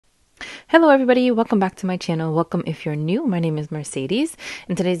Hello everybody, welcome back to my channel. Welcome if you're new. My name is Mercedes.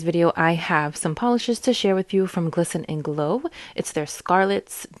 In today's video, I have some polishes to share with you from Glisten and Glow. It's their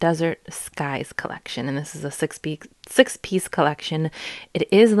Scarlett's Desert Skies collection, and this is a six-piece collection.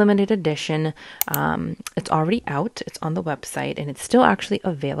 It is limited edition. It's already out. It's on the website, and it's still actually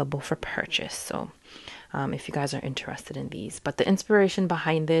available for purchase. So if you guys are interested in these. But the inspiration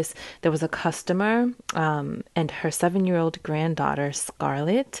behind this, there was a customer and her 7-year-old granddaughter,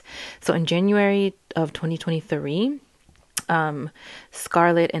 Scarlett. So in January of 2023,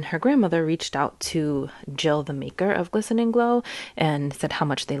 Scarlett and her grandmother reached out to Jill, the maker of Glisten and Glow, and said how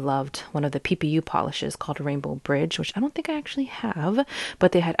much they loved one of the PPU polishes called Rainbow Bridge, which I don't think I actually have,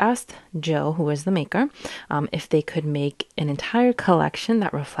 but they had asked Jill, who is the maker, if they could make an entire collection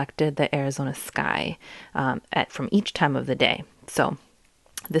that reflected the Arizona sky from each time of the day. So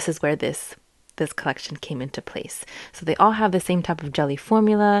this is where this collection came into place. So they all have the same type of jelly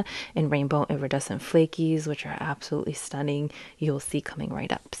formula in rainbow iridescent flakies, which are absolutely stunning. You'll see coming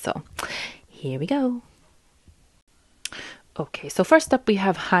right up. So here we go. Okay, so first up we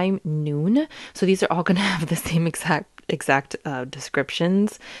have High Noon. So these are all going to have the same exact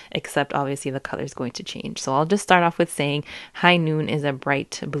descriptions, except obviously the color is going to change. So I'll just start off with saying High Noon is a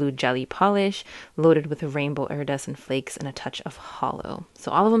bright blue jelly polish loaded with rainbow iridescent flakes and a touch of hollow.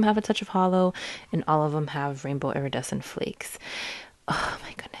 So all of them have a touch of hollow and all of them have rainbow iridescent flakes. Oh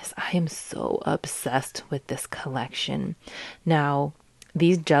my goodness, I am so obsessed with this collection. Now,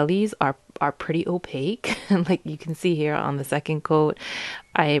 these jellies are pretty opaque. Like you can see here on the second coat,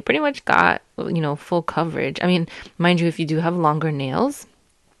 I pretty much got, full coverage. I mean, mind you, if you do have longer nails,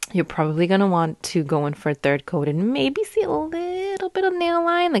 you're probably going to want to go in for a third coat and maybe see a little bit of nail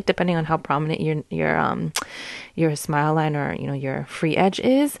line, like depending on how prominent your smile line or, your free edge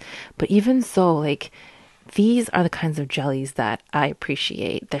is. But even so, like, these are the kinds of jellies that I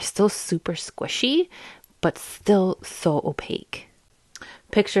appreciate. They're still super squishy, but still so opaque.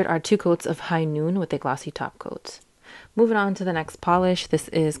 Pictured are 2 coats of High Noon with a glossy top coat. Moving on to the next polish, this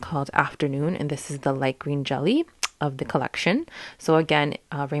is called Afternoon, and this is the light green jelly of the collection. So again,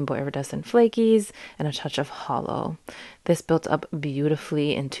 rainbow iridescent flakies and a touch of hollow. This built up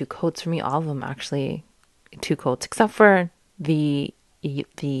beautifully in 2 coats for me. All of them actually 2 coats, except for the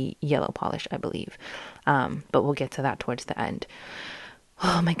yellow polish, I believe. But we'll get to that towards the end.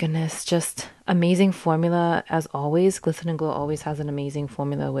 Oh my goodness, just amazing formula as always. Glisten and Glow always has an amazing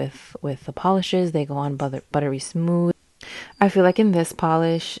formula with the polishes. They go on buttery smooth. I feel like in this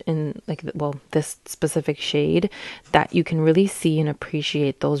polish, this specific shade, that you can really see and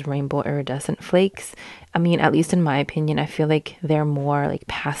appreciate those rainbow iridescent flakes. I mean, at least in my opinion, I feel like they're more like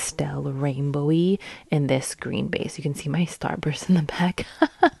pastel rainbowy in this green base. You can see my starburst in the back.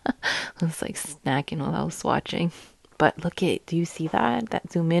 I was like snacking while I was swatching. But look do you see that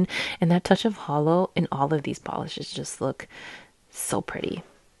zoom in? And that touch of hollow in all of these polishes just look so pretty.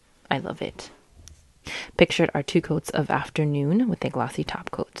 I love it. Pictured are 2 coats of Afternoon with a glossy top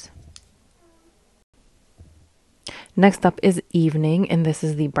coat. Next up is Evening, and this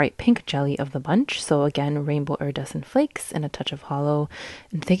is the bright pink jelly of the bunch. So again, rainbow iridescent flakes and a touch of hollow.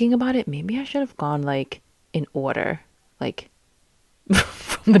 And thinking about it, maybe I should have gone like in order, like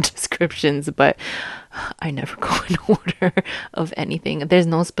from the descriptions, but I never go in order of anything. There's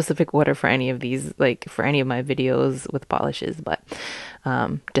no specific order for any of these, like for any of my videos with polishes, but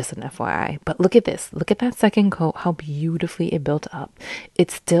just an FYI. But look at this. Look at that second coat, how beautifully it built up. It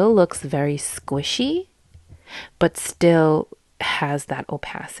still looks very squishy, but still has that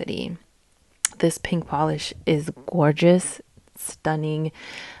opacity. This pink polish is gorgeous, stunning.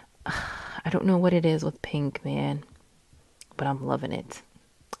 I don't know what it is with pink, man, but I'm loving it.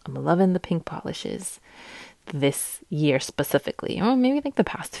 I'm loving the pink polishes this year specifically, or maybe like the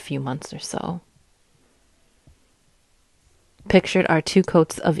past few months or so. Pictured are 2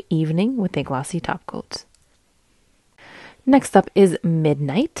 coats of Evening with a glossy top coat. Next up is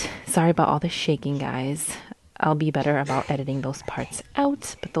Midnight. Sorry about all the shaking, guys. I'll be better about editing those parts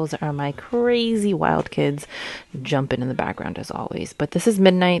out, but those are my crazy wild kids jumping in the background as always. But this is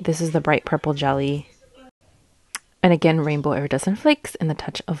Midnight. This is the bright purple jelly. And again, rainbow iridescent flakes and the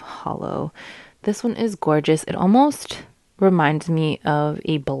touch of hollow. This one is gorgeous. It almost reminds me of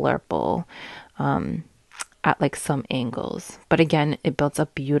a blurple at like some angles. But again, it builds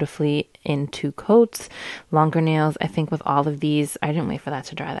up beautifully in 2 coats. Longer nails, I think with all of these, I didn't wait for that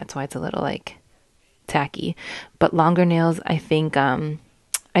to dry. That's why it's a little like tacky. But longer nails, I think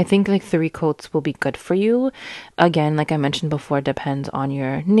like 3 coats will be good for you. Again, like I mentioned before, depends on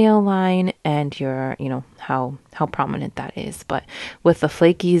your nail line and your, how prominent that is. But with the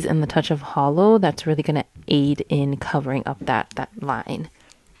flakies and the touch of hollow, that's really going to aid in covering up that line.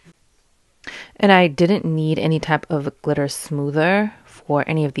 And I didn't need any type of glitter smoother for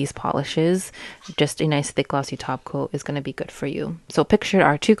any of these polishes. Just a nice thick glossy top coat is going to be good for you. So picture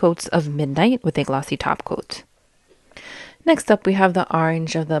our 2 coats of Midnight with a glossy top coat. Next up, we have the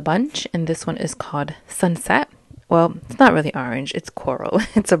orange of the bunch, and this one is called Sunset. Well, it's not really orange, it's coral.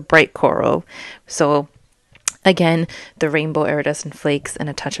 It's a bright coral. So again, the rainbow iridescent flakes and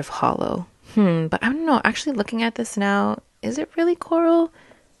a touch of hollow. But I don't know, actually looking at this now, is it really coral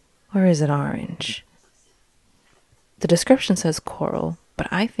or is it orange? The description says coral, but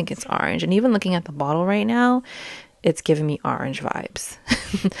I think it's orange. And even looking at the bottle right now, it's giving me orange vibes.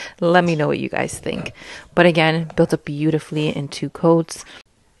 Let me know what you guys think. But again, built up beautifully in 2 coats.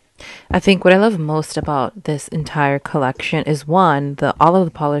 I think what I love most about this entire collection is one, all of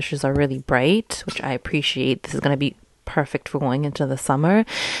the polishes are really bright, which I appreciate. This is going to be perfect for going into the summer.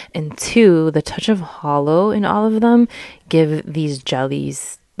 And 2, the touch of hollow in all of them give these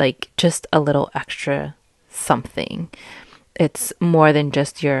jellies like just a little extra something. It's more than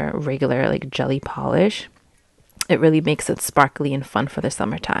just your regular like jelly polish. It really makes it sparkly and fun for the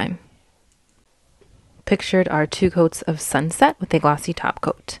summertime. Pictured are 2 coats of Sunset with a glossy top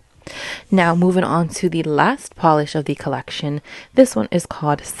coat. Now moving on to the last polish of the collection. This one is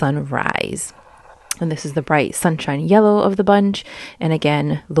called Sunrise. And this is the bright sunshine yellow of the bunch. And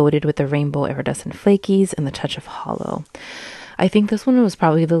again, loaded with the rainbow iridescent flakies and the touch of hollow. I think this one was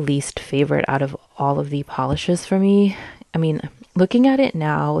probably the least favorite out of all of the polishes for me. I mean, looking at it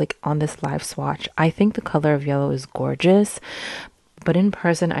now, like on this live swatch, I think the color of yellow is gorgeous. But in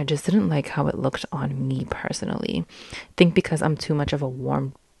person, I just didn't like how it looked on me personally. I think because I'm too much of a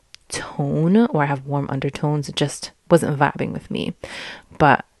warm tone or I have warm undertones, it just wasn't vibing with me.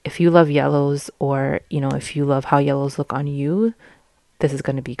 But if you love yellows, or you know, if you love how yellows look on you, this is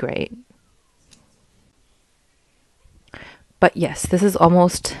going to be great. But yes, this is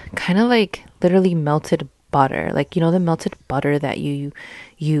almost kind of like literally melted butter, like, you know, the melted butter that you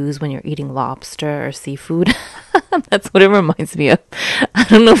use when you're eating lobster or seafood. That's what it reminds me of. I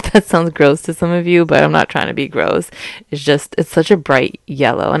don't know if that sounds gross to some of you, but I'm not trying to be gross. It's such a bright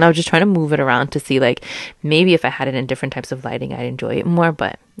yellow, and I was just trying to move it around to see like maybe if I had it in different types of lighting I'd enjoy it more,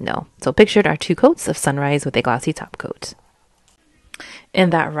 but no. So pictured are 2 coats of Sunrise with a glossy top coat.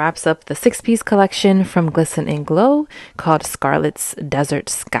 And that wraps up the 6-piece collection from Glisten and Glow called Scarlett's Desert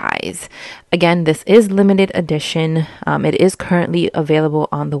Skies. Again, this is limited edition. It is currently available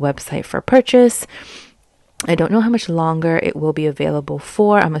on the website for purchase. I don't know how much longer it will be available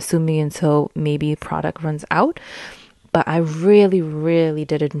for. I'm assuming until maybe product runs out. But I really, really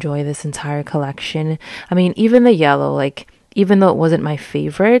did enjoy this entire collection. I mean, even the yellow, like, even though it wasn't my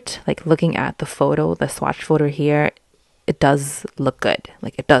favorite, like looking at the photo, the swatch photo here, it does look good.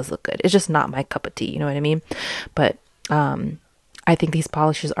 Like, it does look good. It's just not my cup of tea, you know what I mean? But I think these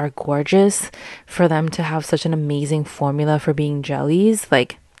polishes are gorgeous. For them to have such an amazing formula for being jellies,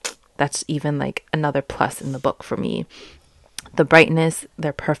 like, that's even like another plus in the book for me. The brightness,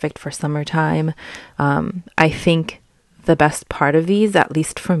 they're perfect for summertime. I think the best part of these, at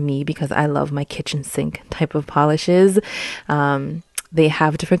least for me, because I love my kitchen sink type of polishes, they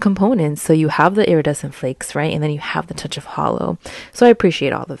have different components. So you have the iridescent flakes, right? And then you have the touch of hollow. So I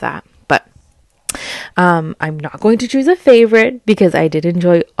appreciate all of that. But I'm not going to choose a favorite because I did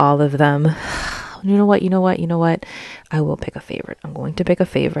enjoy all of them. You know what? I will pick a favorite. I'm going to pick a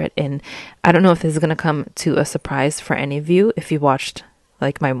favorite. And I don't know if this is going to come to a surprise for any of you if you watched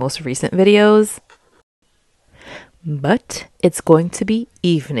like my most recent videos. But it's going to be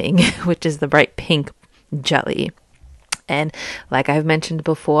Evening, which is the bright pink jelly. And like I've mentioned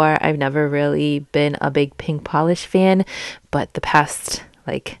before, I've never really been a big pink polish fan, but the past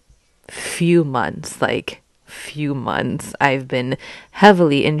like few months, I've been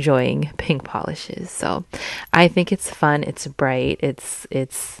heavily enjoying pink polishes. So I think it's fun, it's bright,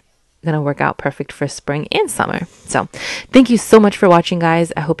 it's gonna work out perfect for spring and summer. So thank you so much for watching,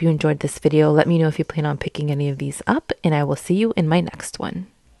 guys. I hope you enjoyed this video. Let me know if you plan on picking any of these up, and I will see you in my next one.